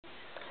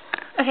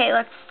Okay,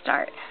 let's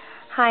start.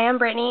 Hi, I'm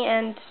Brittany,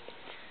 and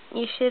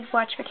you should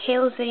watch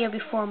Michaela's video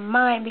before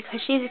mine because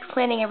she's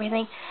explaining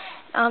everything.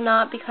 I'm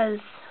not, because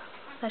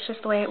that's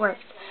just the way it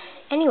works.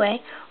 Anyway,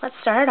 let's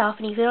start it off,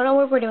 and if you don't know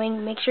what we're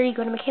doing, make sure you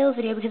go to Michaela's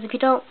video, because if you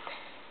don't,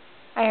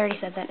 I already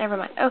said that, never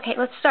mind. Okay,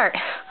 let's start.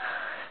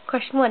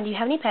 Question 1, do you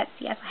have any pets?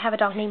 Yes, I have a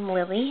dog named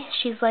Lily.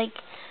 She's like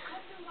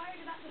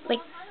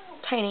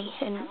tiny,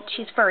 and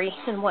she's furry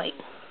and white.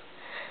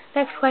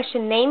 Next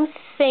question, name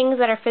things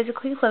that are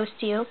physically close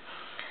to you.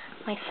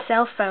 My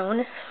cell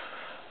phone,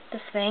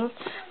 this thing,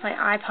 my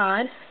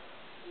iPod,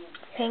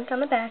 pink on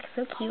the back,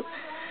 so cute.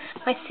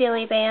 My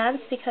Sealy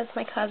bands, because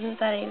my cousins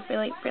that I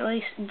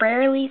really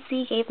rarely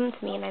see gave them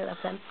to me, and I love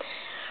them.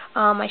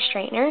 My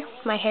straightener.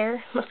 My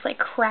hair looks like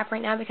crap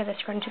right now because I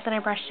scrunched it and I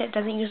brushed it. It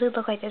doesn't usually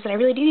look like this, and I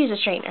really do use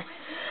a straightener.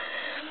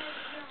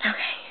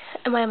 Okay,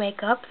 and my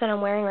makeup that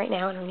I'm wearing right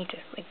now, I don't need to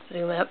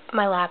zoom up.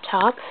 My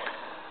laptop.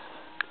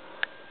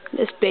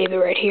 This baby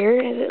right here,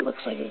 as it looks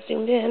like it's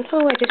zoomed in.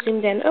 Oh, I just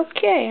zoomed in.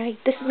 Okay,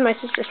 this is my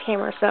sister's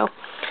camera, so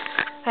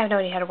I have no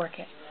idea how to work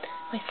it.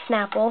 My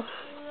Snapple.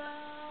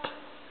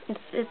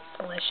 It's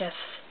delicious.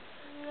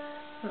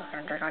 I'm not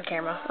going to drink on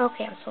camera.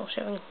 Okay, I'm still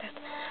showing that.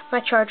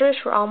 My chargers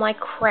for all my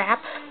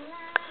crap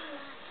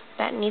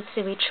that needs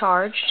to be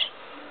charged.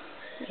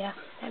 Yeah,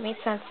 that made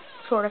sense,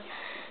 sort of.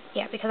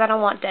 Yeah, because I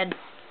don't want dead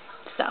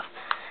stuff.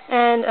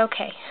 And,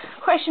 okay,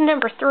 question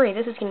number 3.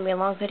 This is going to be a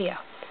long video.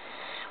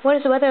 What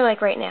is the weather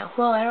like right now?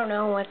 Well, I don't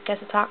know. I guess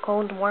it's hot,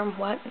 cold, warm,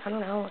 what? I don't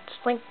know.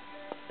 It's like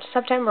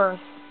September.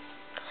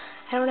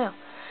 I don't know.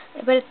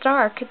 But it's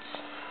dark. It's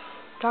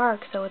dark,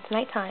 so it's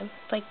nighttime.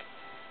 It's like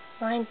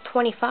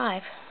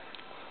 9:25.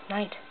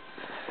 Night.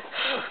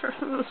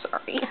 I'm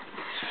sorry.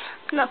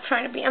 I'm not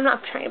trying to be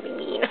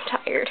mean.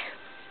 I'm tired.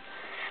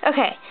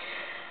 Okay.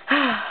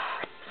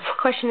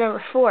 Question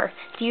number 4.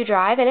 Do you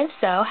drive? And if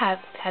so,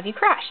 have you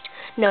crashed?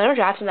 No, I don't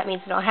drive, so that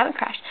means no, I haven't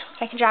crashed.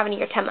 But I can drive in a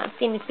year 10 months.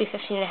 You need to be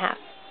 15 and a half.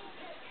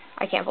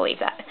 I can't believe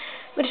that.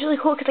 But it's really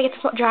cool because I get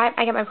to drive.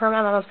 I get my permit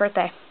on my mom's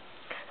birthday.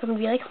 So I'm going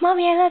to be like,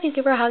 Mommy, I love you.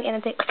 Give her a hug. And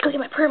then say, let's go get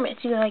my permit.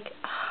 So you're like,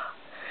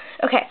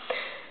 oh. Okay.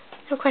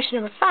 So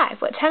question number 5.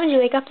 What time did you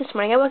wake up this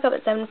morning? I woke up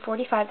at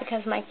 7:45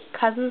 because my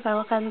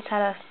little cousins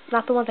had a,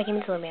 not the ones that came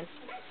into the man.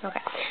 Okay.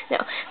 No,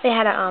 they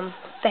had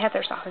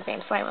their soccer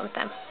game, so I went with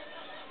them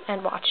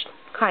and watched,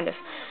 kind of.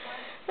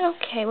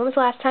 Okay, when was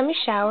the last time you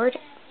showered?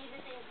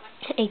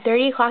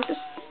 8:30 o'clock.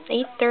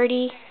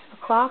 8:30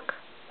 o'clock.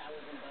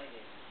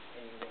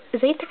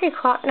 Is 8:30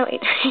 o'clock? No,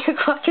 8:30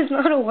 o'clock is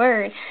not a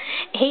word.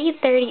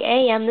 8:30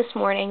 a.m. this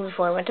morning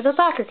before I went to the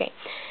soccer game.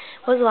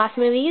 What was the last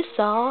movie you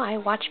saw? I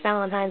watched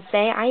Valentine's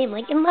Day. I am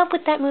like in love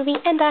with that movie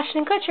and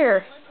Ashton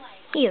Kutcher.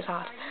 He is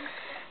hot.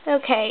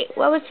 Okay,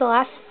 what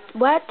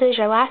does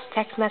your last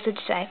text message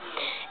say?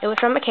 It was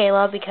from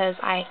Michaela because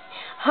I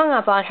hung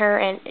up on her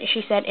and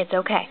she said it's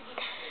okay.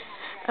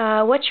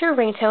 What's your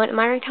ringtone?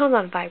 My ringtone's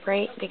on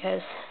vibrate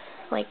because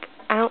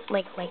I don't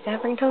like to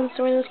have ringtones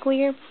during the school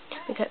year,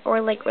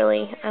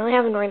 really, I only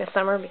have them during the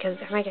summer because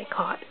I might get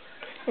caught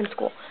in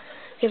school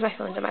because my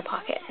phone's in my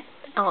pocket,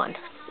 on,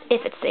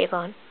 if it stays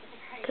on,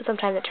 because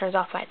sometimes it turns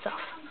off by itself.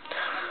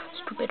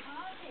 Stupid.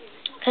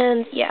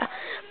 And yeah,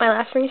 my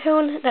last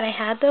ringtone that I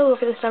had though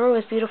over the summer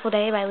was Beautiful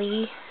Day by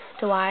Lee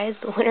DeWise,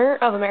 the winner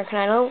of American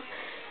Idol,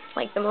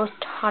 like the most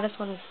hottest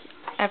one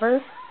ever.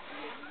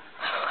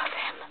 I love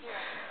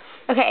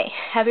him. Okay,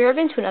 have you ever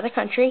been to another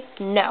country?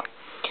 No.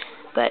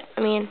 But,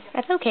 I mean,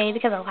 that's okay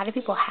because a lot of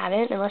people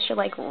haven't unless you're,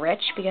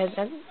 rich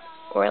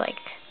or,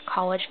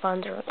 college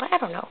funds or, I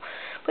don't know.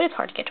 But it's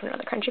hard to get to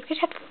another country because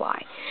you have to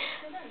fly.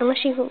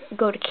 Unless you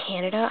go to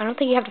Canada. I don't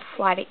think you have to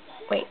fly to,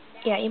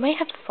 yeah, you might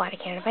have to fly to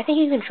Canada, but I think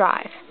you can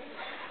drive.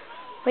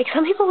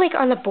 Some people,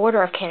 on the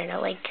border of Canada,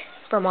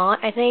 Vermont,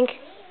 I think.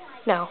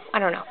 No, I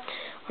don't know.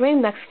 Or maybe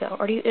Mexico.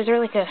 Or is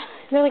there,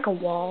 a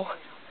wall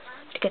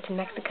to get to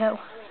Mexico?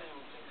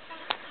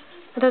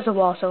 There's a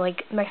wall, so,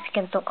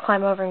 Mexicans don't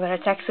climb over and go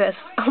to Texas.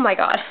 Oh, my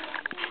God.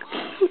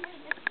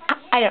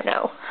 I don't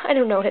know. I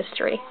don't know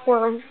history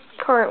or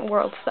current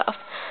world stuff.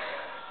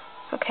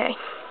 Okay.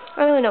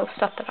 I only know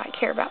stuff that I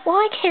care about. Well,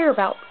 I care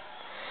about...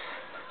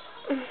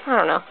 I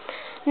don't know.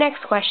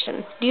 Next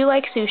question. Do you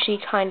like sushi?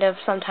 Kind of.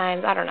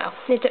 Sometimes. I don't know.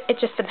 It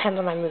just depends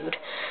on my mood.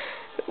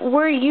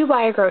 Where do you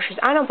buy your groceries?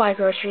 I don't buy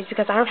groceries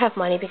because I don't have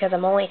money because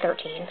I'm only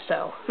 13,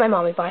 so my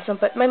mommy buys them.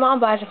 But my mom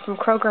buys them from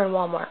Kroger and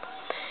Walmart.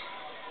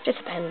 Just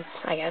depends,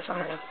 I guess. I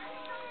don't know.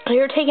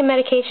 You're taking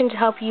medication to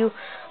help you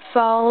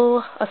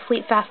fall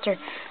asleep faster.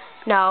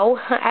 No,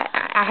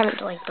 I haven't,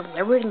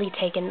 deliberately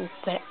taken,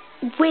 but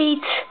wait.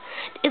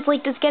 It's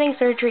does getting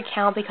surgery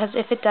count? Because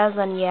if it does,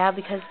 then yeah,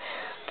 because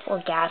it's full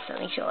of gas and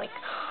makes you,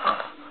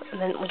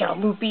 and then we got a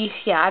loopy.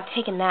 Yeah, I've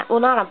taken that.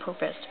 Well, not on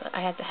purpose, but I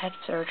had to have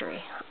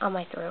surgery on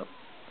my throat.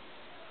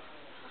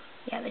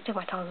 Yeah, they took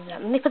my tonsils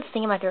out, and they put this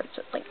thing in my throat,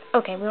 so it's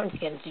okay, we don't need to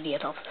get into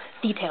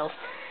details.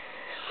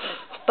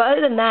 But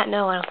other than that,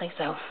 no, I don't think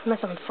so.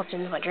 Unless someone flipped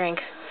into my drink.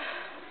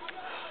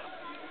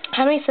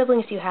 How many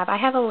siblings do you have? I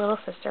have a little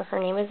sister. Her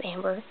name is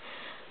Amber.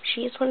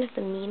 She is one of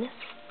the meanest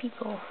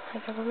people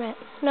I've ever met.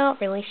 No,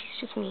 really,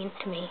 she's just mean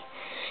to me.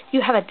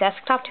 You have a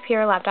desktop,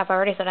 computer, or laptop. I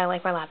already said I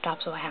like my laptop,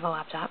 so I have a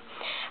laptop.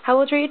 How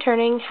old are you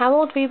turning? How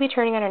old will you be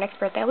turning on your next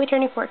birthday? I'll be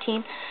turning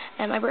 14,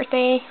 and my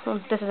birthday, well,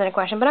 this isn't a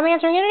question, but I'm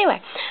answering it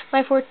anyway.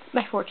 My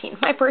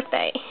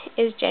birthday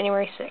is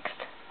January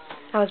 6th.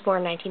 I was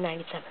born in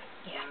 1997.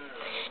 Yeah.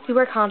 Do you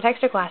wear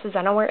contacts or glasses?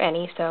 I don't wear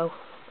any, so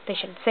they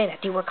shouldn't say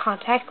that. Do you wear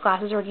contacts,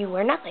 glasses, or do you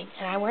wear nothing?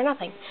 And I wear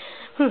nothing.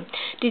 Do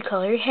you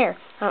color your hair?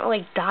 I don't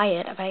really dye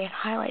it, but I get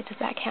highlights if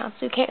that counts.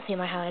 So you can't see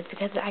my highlights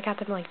because I got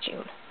them in like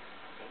June.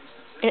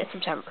 And it's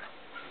September.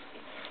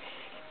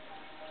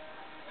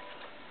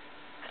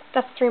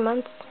 That's 3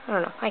 months? I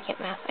don't know. I can't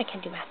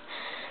do math.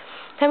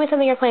 Tell me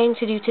something you're planning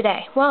to do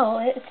today.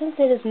 Well, since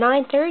it is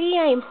 9:30,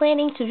 I am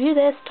planning to do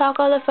this, talk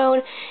on the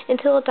phone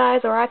until it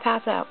dies or I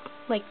pass out.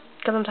 Like,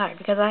 because I'm tired,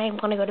 because I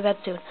want to go to bed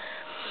soon.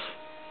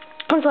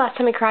 When's the last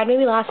time I cried?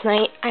 Maybe last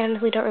night. I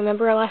honestly don't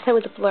remember. Last night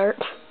was a blur.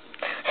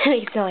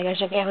 You sound like I was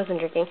drinking. I wasn't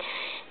drinking.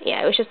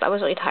 Yeah, it was just I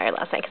was really tired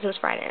last night because it was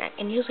Friday night.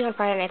 And usually on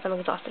Friday nights I'm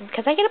exhausted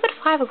because I get up at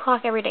 5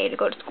 o'clock every day to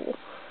go to school.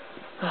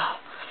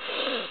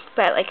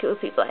 But I like cool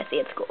people I see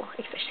at school,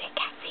 especially at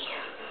Catsy.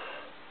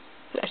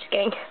 No, just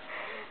kidding.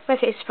 My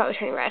face is probably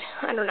turning red.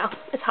 I don't know.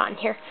 It's hot in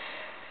here.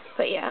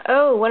 But yeah.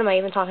 Oh, what am I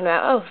even talking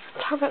about? Oh,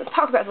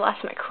 talk about the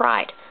last time I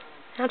cried.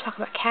 Now I'm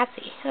talking about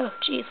Catsy. Oh,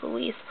 jeez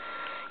Louise.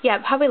 Yeah,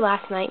 probably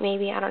last night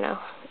maybe. I don't know.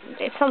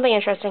 If something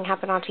interesting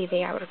happened on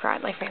TV, I would have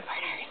cried like Vampire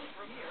Diaries.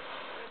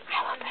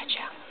 I love that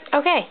show.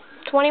 Okay,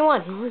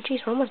 21. Oh, jeez,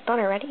 we're almost done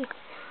already.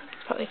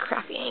 It's probably a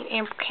crappy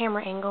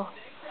camera angle.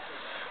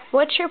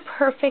 What's your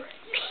perfect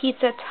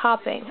pizza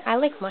topping? I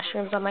like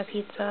mushrooms on my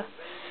pizza.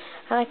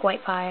 I like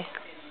white pie.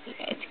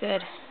 Yeah, it's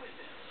good.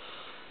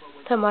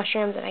 Some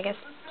mushrooms and I guess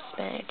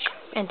spinach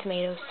and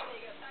tomatoes.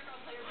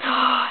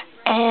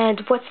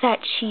 And what's that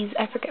cheese?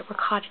 I forget.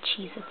 Ricotta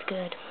cheese. It's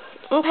good.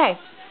 Okay.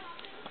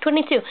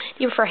 22. Do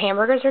you prefer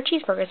hamburgers or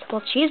cheeseburgers?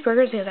 Well,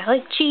 cheeseburgers because I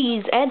like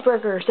cheese and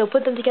burgers. So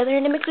put them together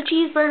and it makes a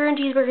cheeseburger, and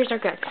cheeseburgers are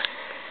good.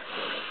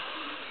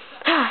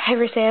 Have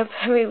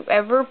you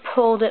ever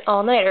pulled an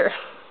all-nighter?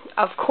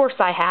 Of course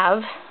I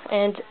have.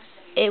 And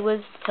it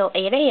was till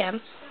 8 a.m.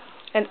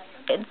 And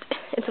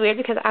it's weird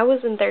because I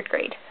was in third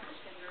grade.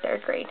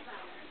 Third grade.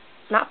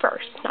 Not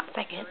first, not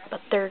second,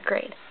 but third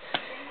grade.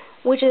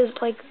 Which is,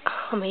 like,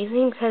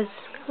 amazing because...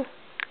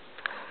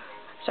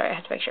 Sorry, I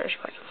have to make sure it's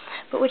quick.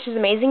 But which is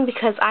amazing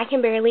because I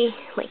can barely,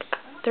 like,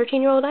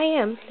 13-year-old I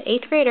am,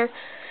 8th grader,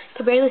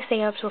 can barely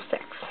stay up till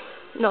 6.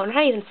 No,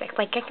 not even 6.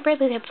 Like, I can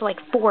barely stay up till, like,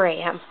 4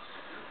 a.m.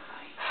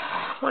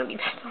 I want to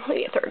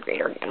be a third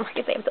grader again. I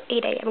can stay up till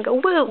 8 a.m. and go,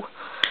 woo!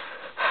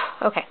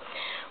 Okay.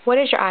 What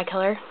is your eye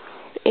color?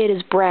 It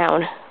is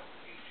brown.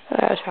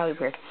 That was probably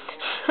weird.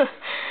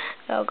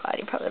 Oh, God,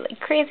 you're probably like,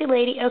 crazy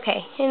lady.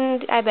 Okay,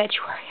 and I bet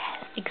you are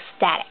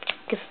ecstatic,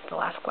 because it's the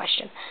last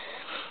question.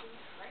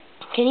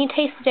 Can you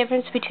taste the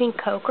difference between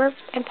Coke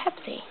and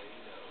Pepsi?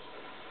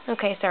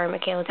 Okay, sorry,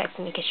 Michaela texted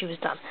me because she was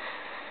done.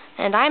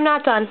 And I'm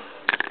not done.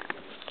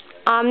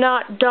 I'm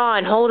not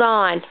done. Hold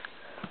on.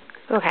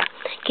 Okay.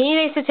 Can you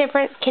taste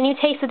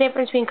the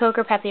difference between Coke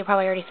or Pepsi? I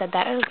probably already said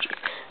that. Oh,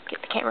 jeez.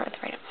 Get the camera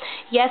right now.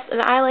 Yes,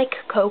 and I like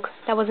Coke.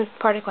 That wasn't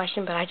part of the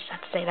question, but I just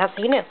have to say that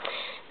so you knew.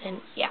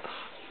 And, yeah.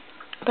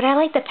 But I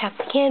like the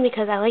Pepsi can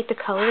because I like the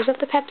colors of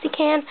the Pepsi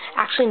can.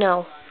 Actually,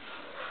 no.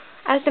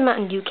 I like the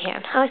Mountain Dew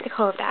can. I like the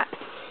color of that.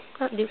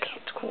 Mountain Dew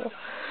can's cool.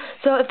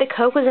 So if the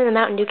Coke was in the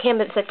Mountain Dew can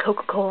but it said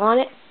Coca-Cola on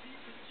it,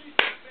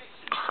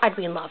 I'd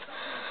be in love.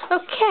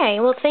 Okay,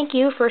 well, thank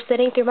you for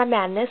sitting through my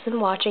madness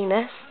and watching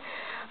this.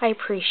 I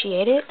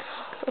appreciate it.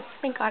 Oh,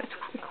 thank God it's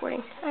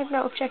recording. I've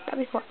never checked that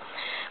before.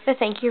 But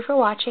thank you for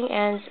watching,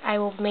 and I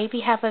will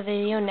maybe have a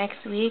video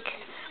next week.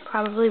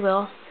 Probably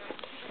will.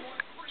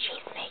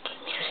 She's making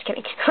me. Just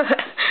kidding.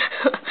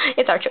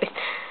 It's our choice.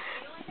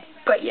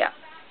 But yeah.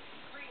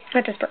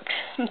 I just burped.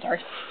 I'm sorry.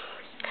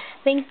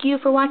 Thank you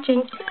for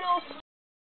watching.